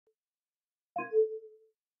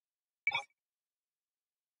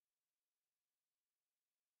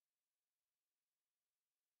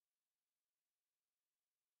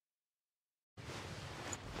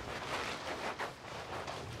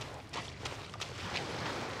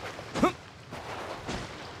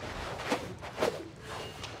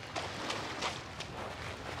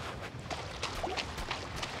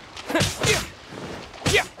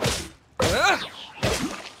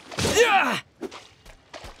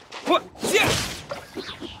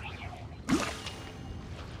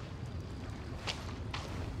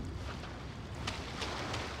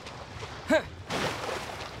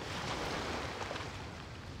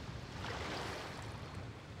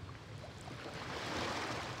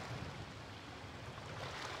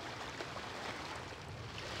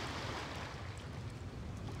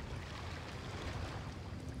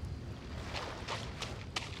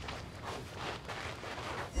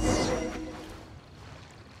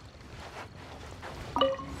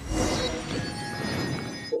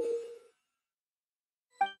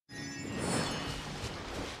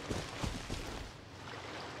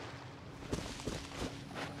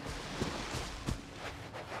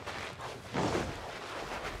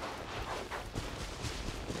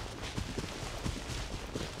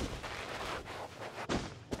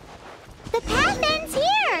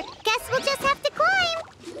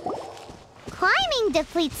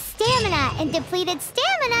Depletes stamina, and depleted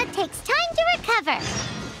stamina takes time to recover.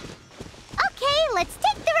 Okay, let's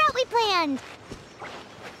take the route we planned.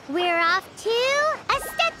 We're off to a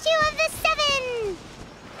statue of the Seven.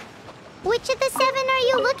 Which of the seven are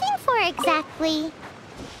you looking for exactly?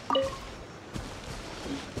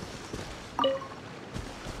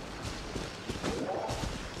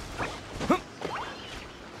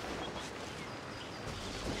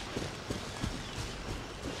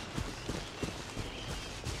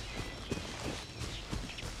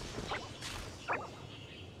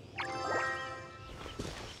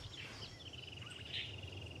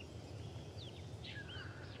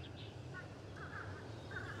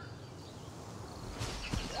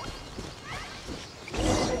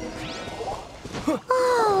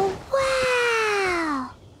 Oh,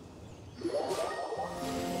 wow!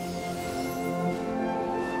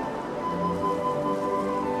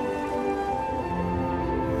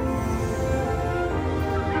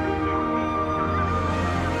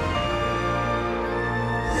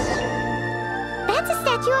 That's a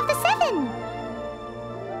statue of the Seven!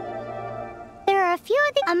 There are a few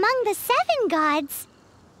of the among the Seven gods.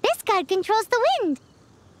 This god controls the wind.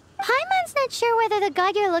 Paimon's not sure whether the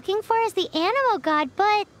god you're looking for is the animal god,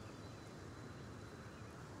 but...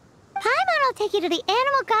 Paimon will take you to the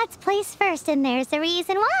animal god's place first, and there's the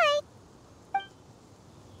reason why.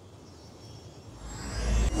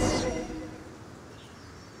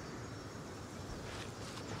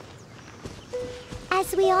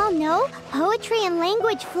 As we all know, poetry and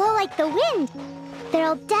language flow like the wind.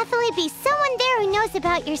 There'll definitely be someone there who knows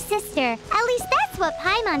about your sister. At least that's what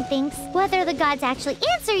Paimon thinks. Whether the gods actually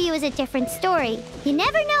answer you is a different story. You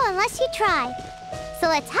never know unless you try. So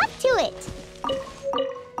let's hop to it.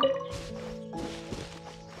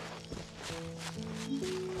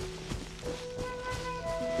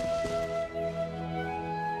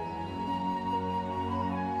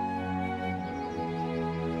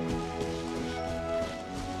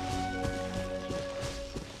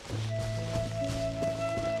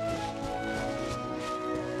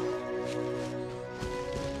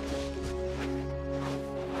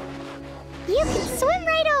 You can swim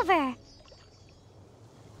right over.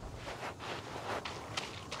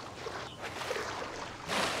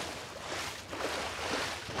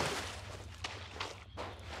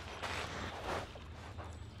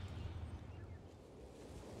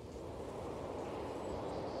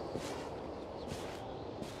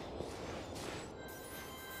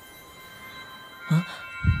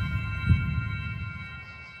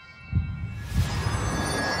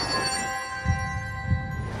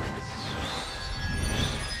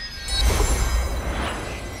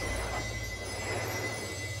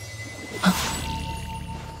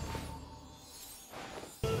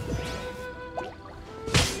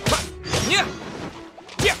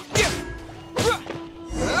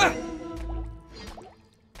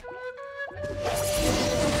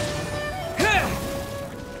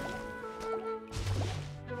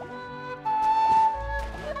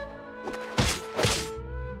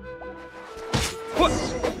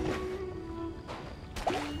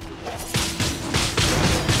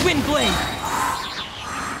 Wind blade!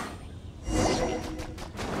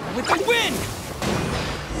 With the wind!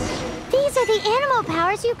 These are the animal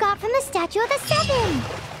powers you got from the Statue of the Seven.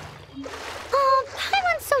 Oh,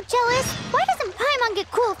 Paimon's so jealous. Why doesn't Paimon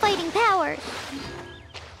get cool fighting powers?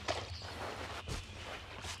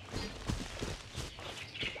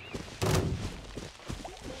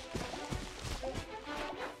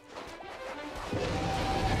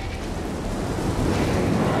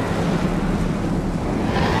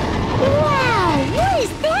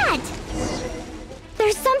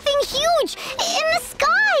 There's something huge in the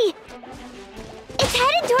sky! It's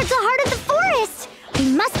headed towards the heart of the forest! We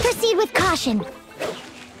must proceed with caution.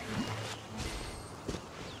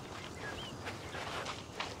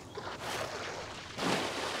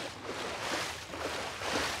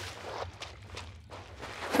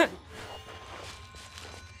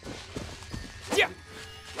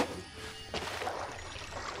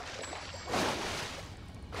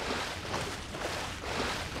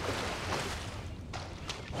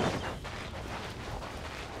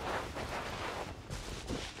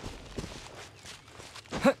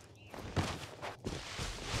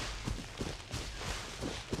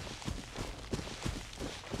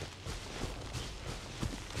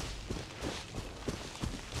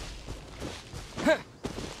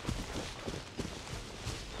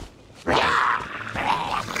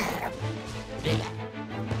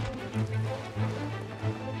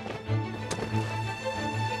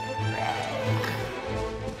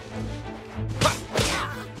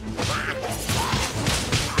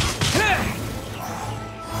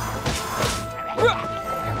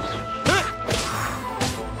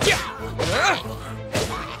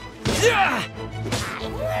 Yeah!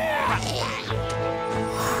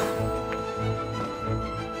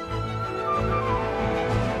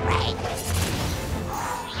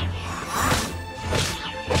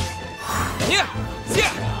 Yeah!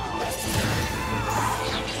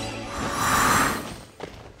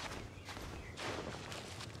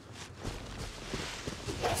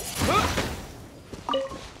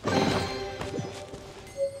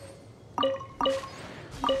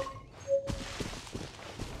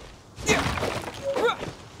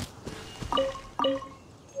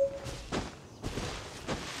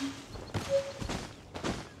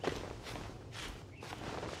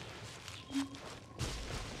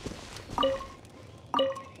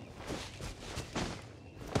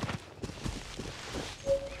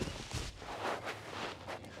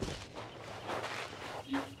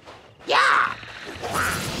 Yeah!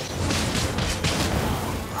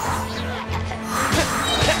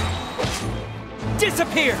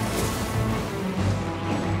 Disappear!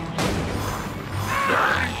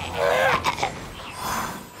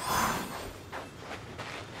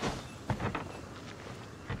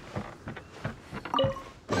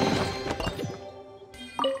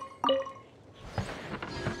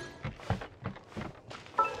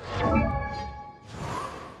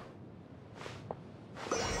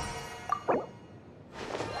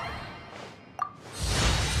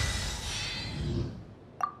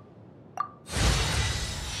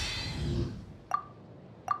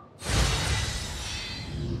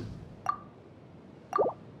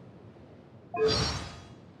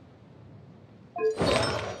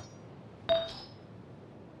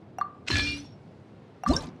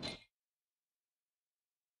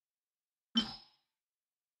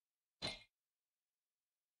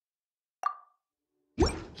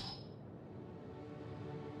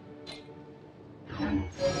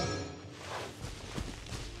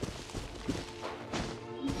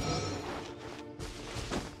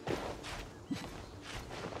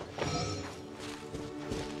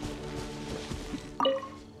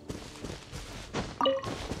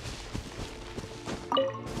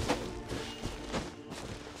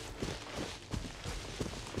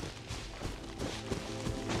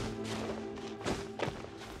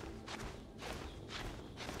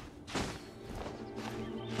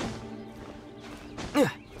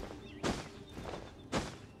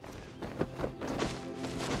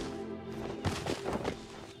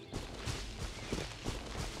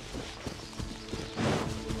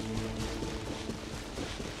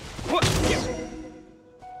 What?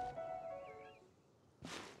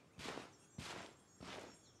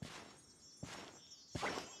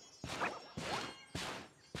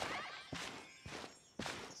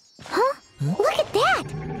 Huh? Look at that!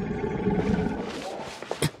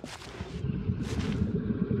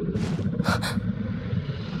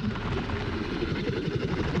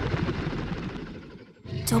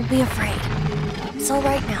 Don't be afraid. It's all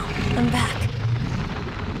right now. I'm back.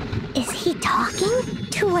 Is he talking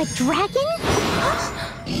to a dragon?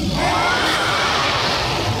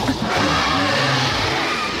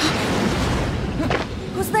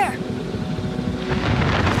 Who's there?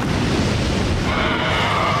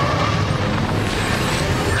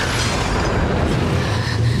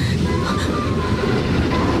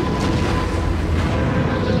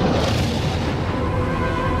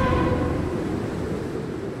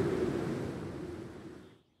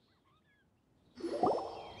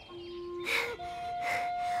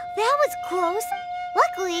 That was close.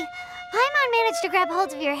 Luckily, Paimon managed to grab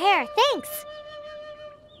hold of your hair. Thanks.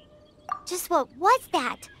 Just what was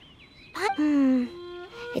that?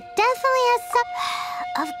 It definitely has some...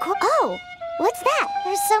 Of course... Oh, what's that?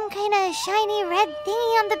 There's some kind of shiny red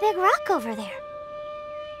thingy on the big rock over there.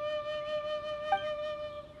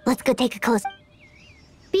 Let's go take a close...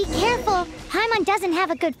 Be careful. Paimon doesn't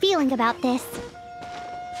have a good feeling about this.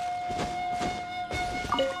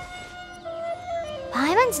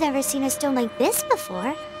 Paimon's never seen a stone like this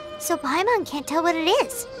before, so Paimon can't tell what it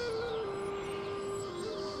is.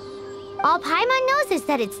 All Paimon knows is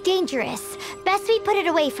that it's dangerous. Best we put it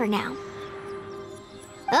away for now.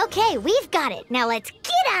 Okay, we've got it. Now let's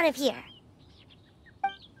get out of here.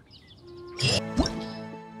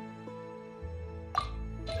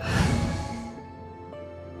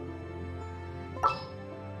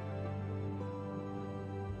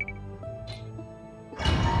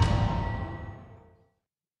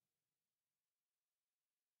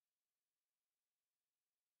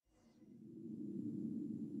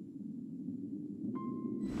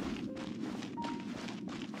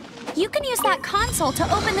 You can use that console to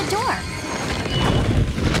open the door.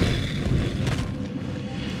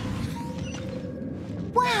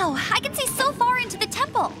 Wow, I can see so far into the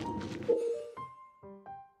temple.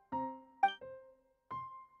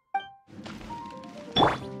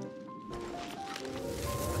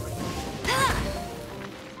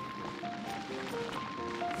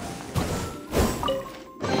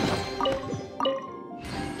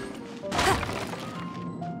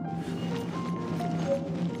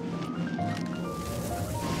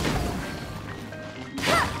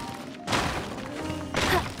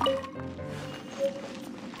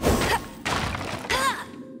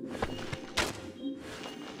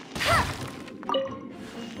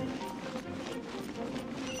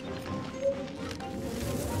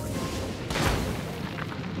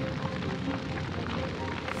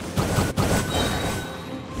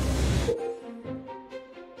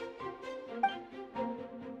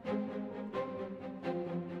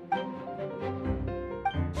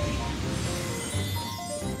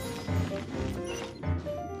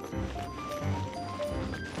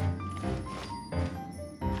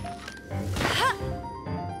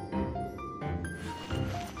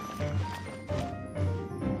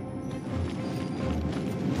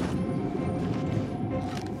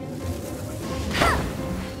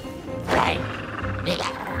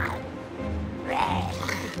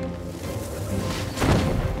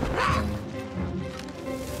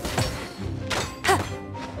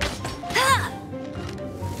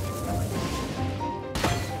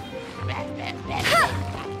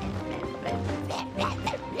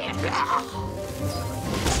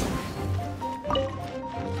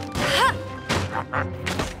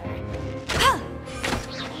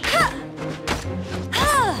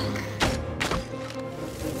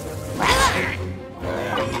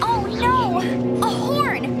 Oh no! A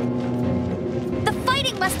horn! The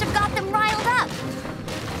fighting must have got them riled up.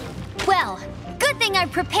 Well, good thing I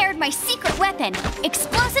prepared my secret weapon,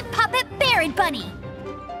 explosive puppet Buried Bunny.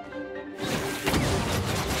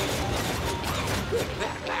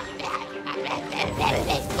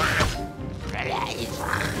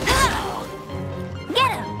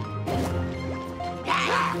 Get him!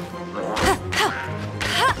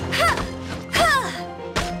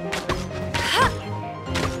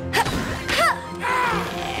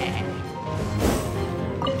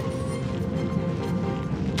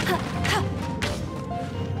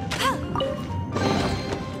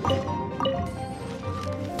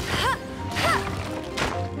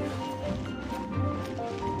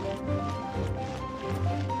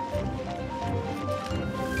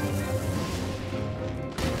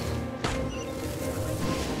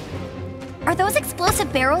 Are those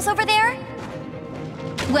explosive barrels over there?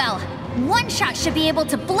 Well, one shot should be able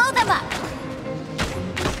to blow them up.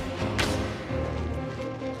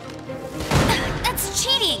 That's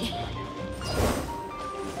cheating.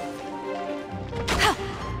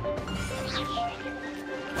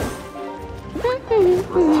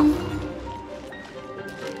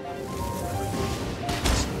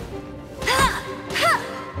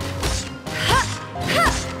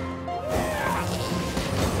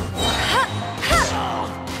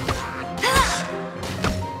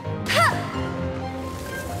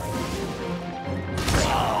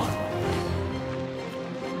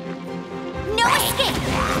 No escape!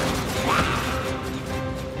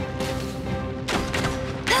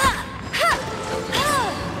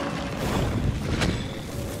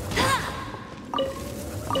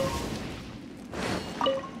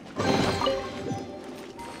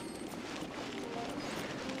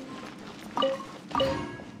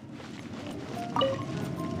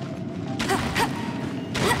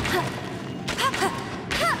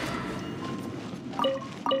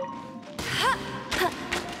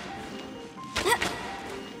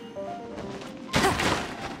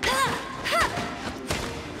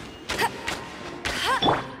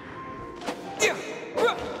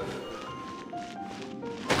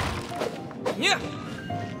 Yeah.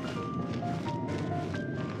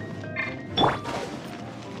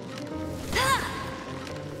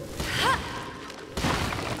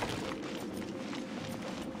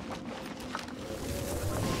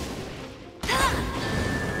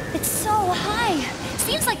 It's so high.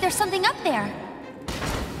 Seems like there's something up there.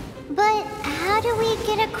 But how do we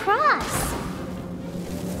get across?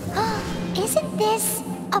 Isn't this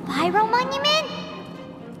a pyro monument?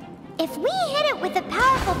 If we hit it with a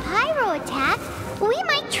powerful pyro attack, we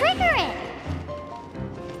might trigger it.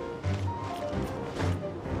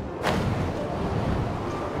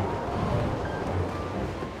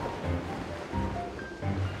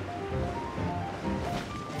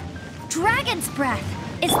 Dragon's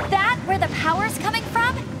breath! Is that where the power's coming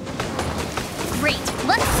from? Great,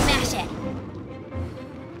 let's smash it!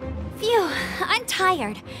 Phew, I'm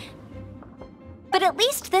tired. But at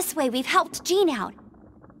least this way we've helped Jean out.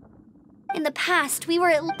 In the past, we were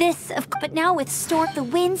at but now with Storm, the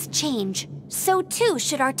winds change. So too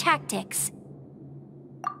should our tactics.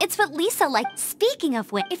 It's what Lisa liked. Speaking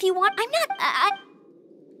of which, if you want, I'm not...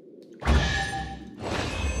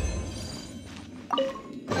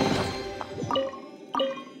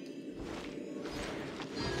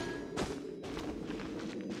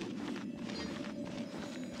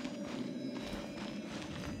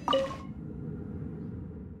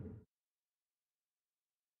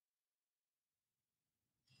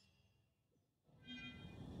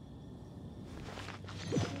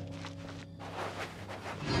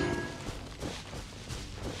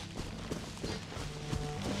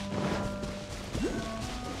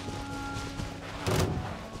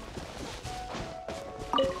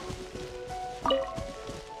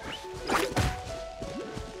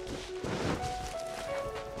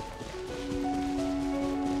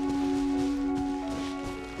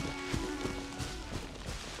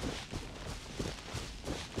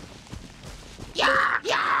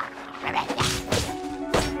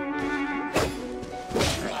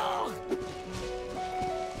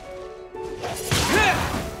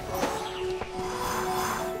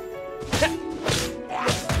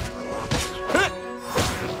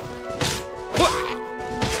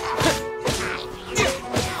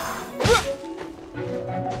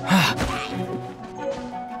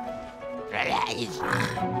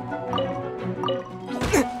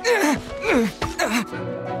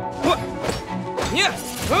 Yeah!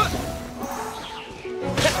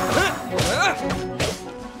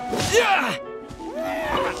 Yeah!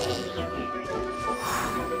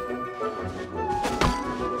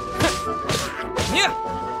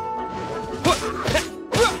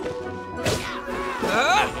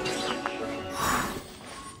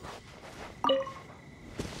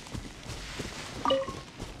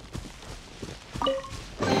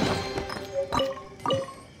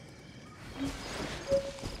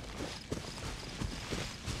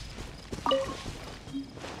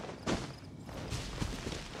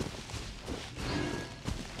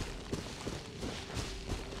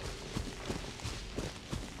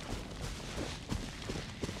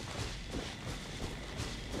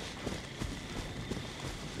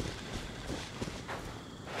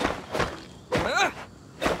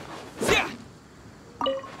 Yeah!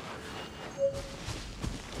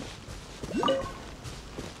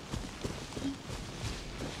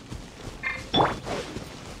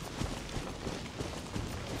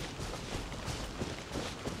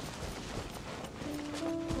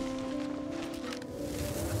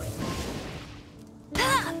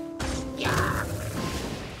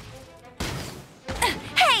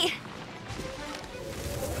 Hey!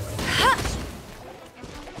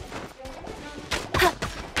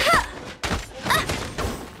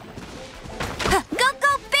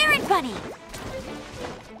 Go, Baron Bunny!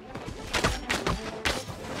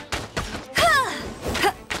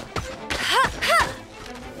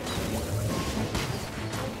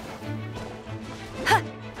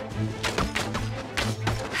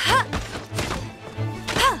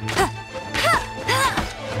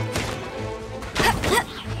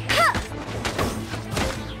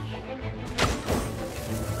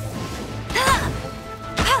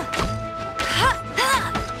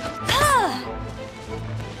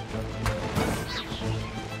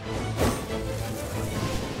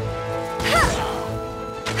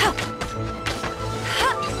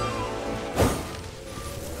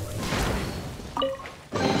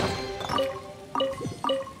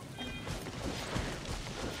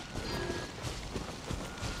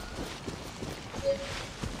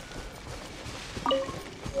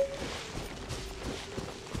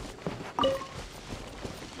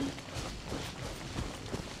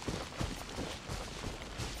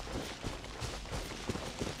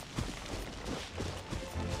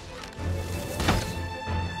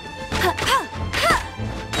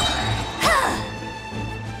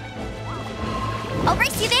 I'll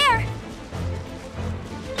race you there!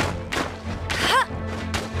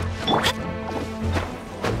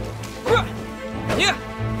 Yeah!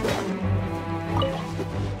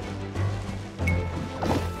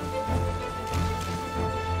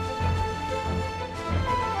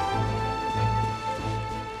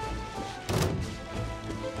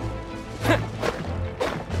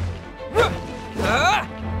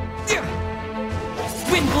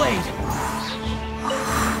 Wind blade!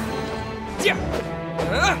 Yeah!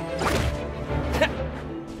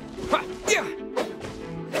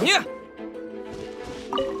 Yeah!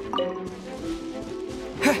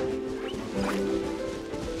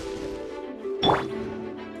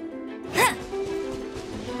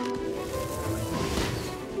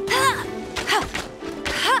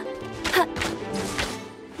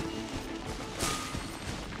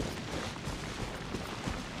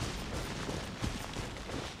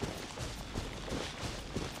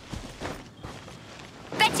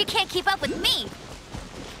 Bet you can't keep up with me!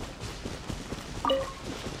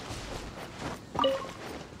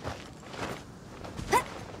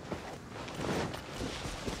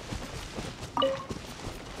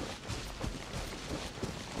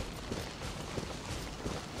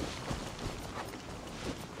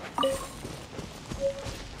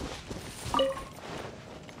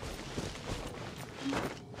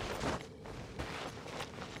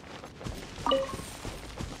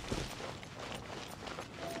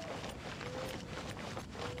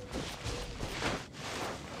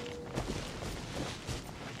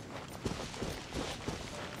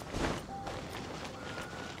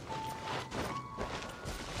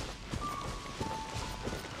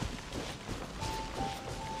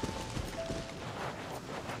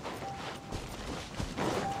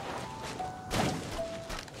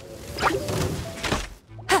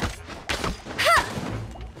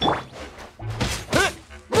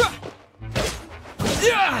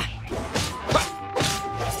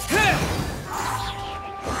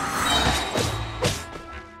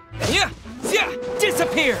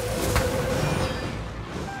 Disappear!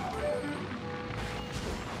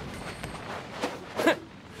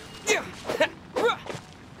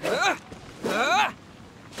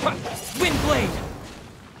 Wind blade!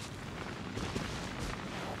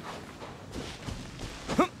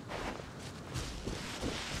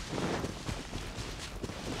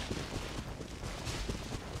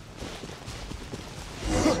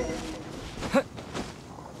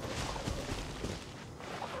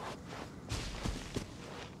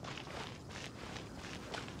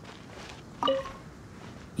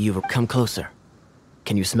 You've come closer.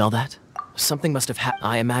 Can you smell that? Something must have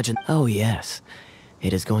I imagine. Oh, yes.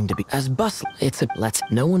 It is going to be as bustling.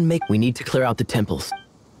 No one make. We need to clear out the temples.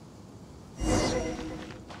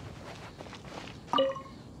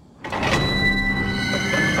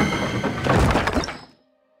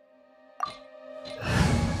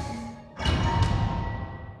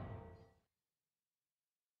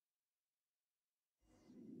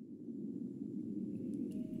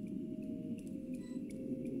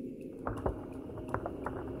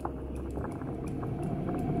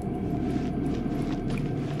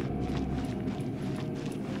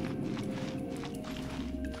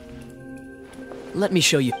 Let me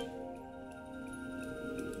show you.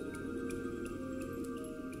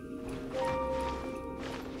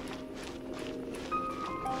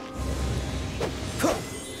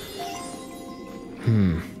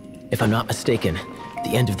 If I'm not mistaken,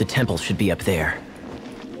 the end of the temple should be up there.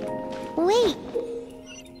 Wait.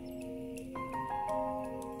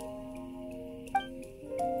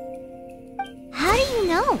 How do you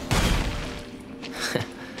know?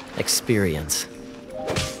 Experience.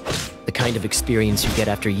 The kind of experience you get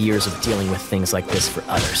after years of dealing with things like this for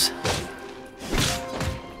others.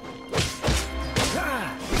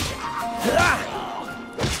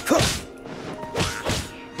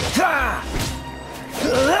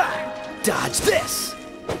 Dodge this!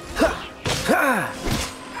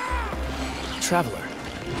 Traveler,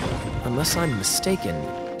 unless I'm mistaken,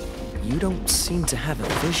 you don't seem to have a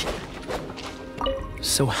vision.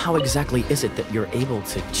 So how exactly is it that you're able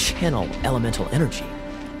to channel elemental energy?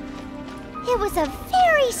 It was a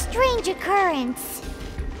very strange occurrence.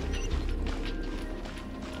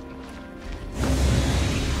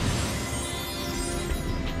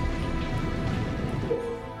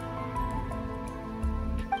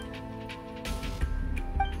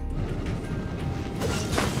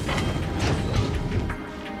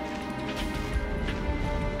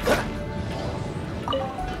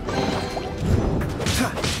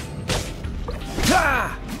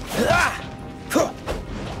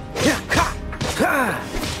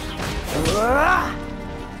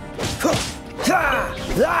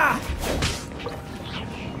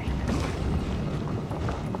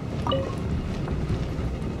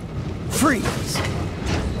 Freeze!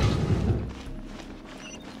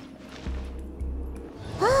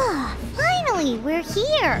 Ah, finally, we're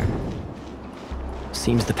here.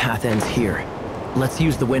 Seems the path ends here. Let's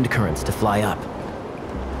use the wind currents to fly up.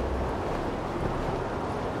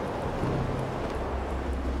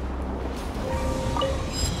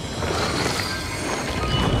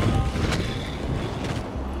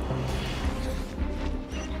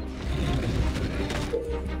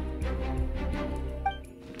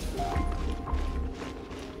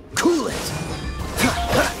 Cool it!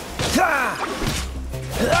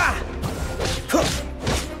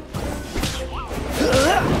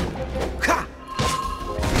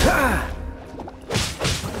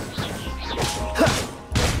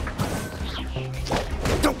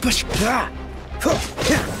 Don't push!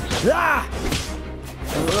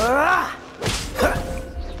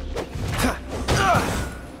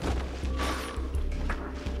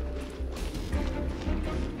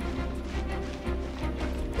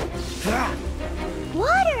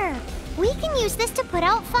 Water! We can use this to put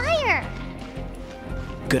out fire.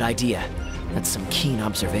 Good idea. That's some keen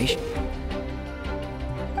observation.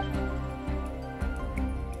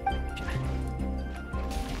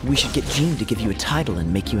 We should get Jean to give you a title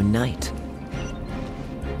and make you a knight.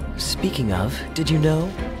 Speaking of, did you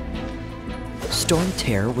know? Storm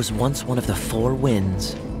Terror was once one of the 4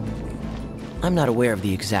 winds. I'm not aware of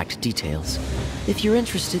the exact details. If you're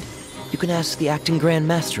interested, you can ask the acting Grand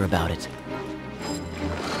Master about it.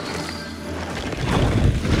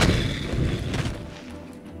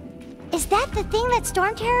 Is that the thing that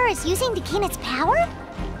Storm Terror is using to gain its power?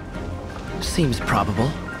 Seems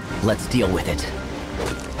probable. Let's deal with it.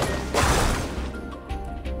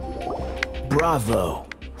 Bravo!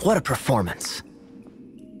 What a performance!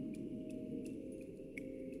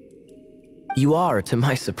 You are, to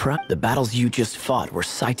my surprise, the battles you just fought were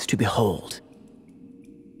sights to behold.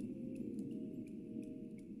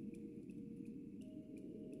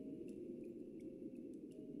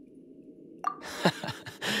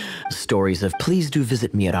 Stories of please do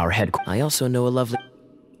visit me at our headquarters. I also know a lovely...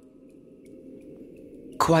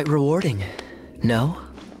 Quite rewarding, no?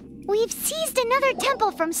 We've seized another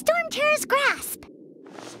temple from Storm Terror's grasp.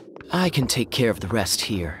 I can take care of the rest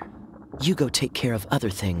here. You go take care of other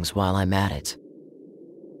things while I'm at it.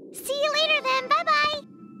 See you later then, bye-bye.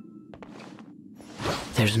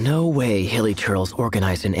 There's no way Hilly Turtles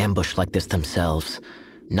organized an ambush like this themselves.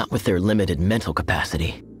 Not with their limited mental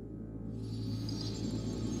capacity.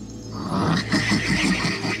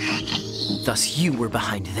 Thus you were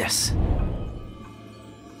behind this.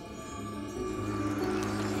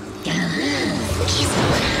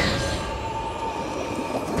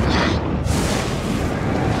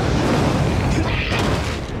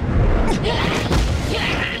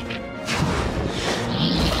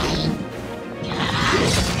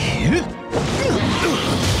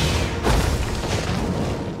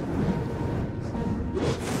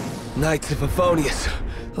 Knights of Favonius,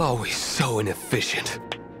 always so inefficient.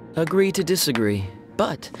 Agree to disagree,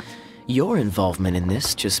 but your involvement in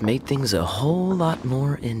this just made things a whole lot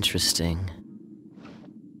more interesting.